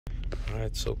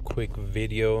Alright, so quick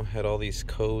video. Had all these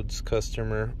codes,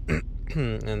 customer,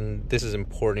 and this is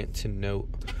important to note.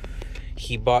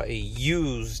 He bought a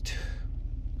used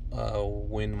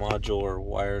wind module or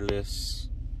wireless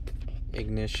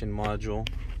ignition module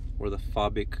where the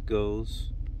FOBIC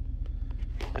goes,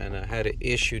 and I had an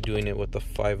issue doing it with the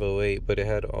 508, but it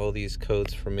had all these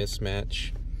codes for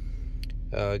MISMATCH.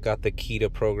 Got the key to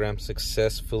program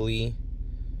successfully,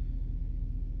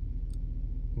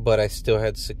 but I still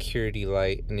had security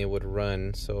light and it would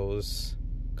run, so I was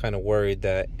kind of worried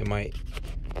that it might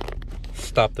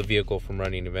stop the vehicle from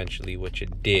running eventually, which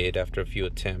it did. After a few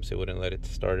attempts, it wouldn't let it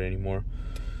start anymore.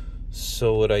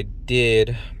 So what I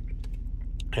did,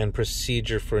 and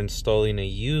procedure for installing a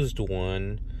used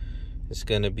one, is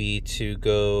going to be to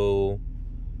go,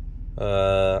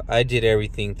 I did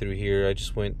everything through here. I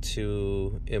just went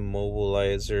to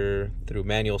immobilizer, through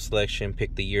manual selection,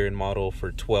 picked the year and model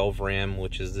for 12 RAM,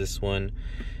 which is this one,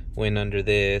 went under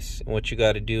this. And what you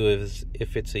got to do is,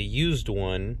 if it's a used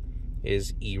one,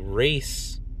 is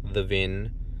erase the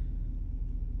VIN,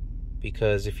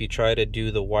 because if you try to do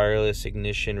the wireless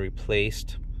ignition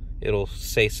replaced, it'll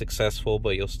say successful,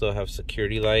 but you'll still have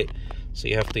security light. So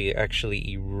you have to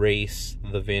actually erase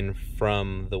the VIN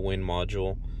from the wind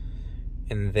module.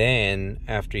 And then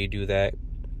after you do that,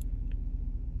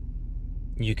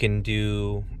 you can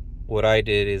do what I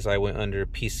did, is I went under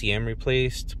PCM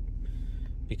replaced,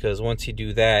 because once you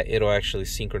do that, it'll actually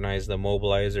synchronize the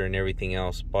immobilizer and everything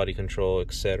else, body control,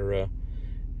 etc.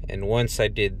 And once I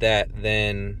did that,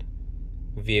 then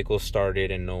vehicle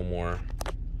started and no more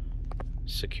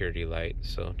security light.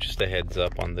 So just a heads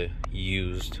up on the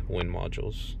used wind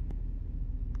modules.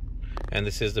 And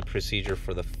this is the procedure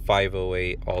for the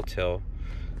 508 AUTEL.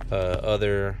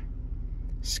 Other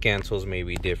scan tools may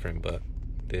be different, but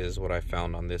this is what I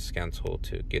found on this scan tool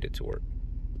to get it to work.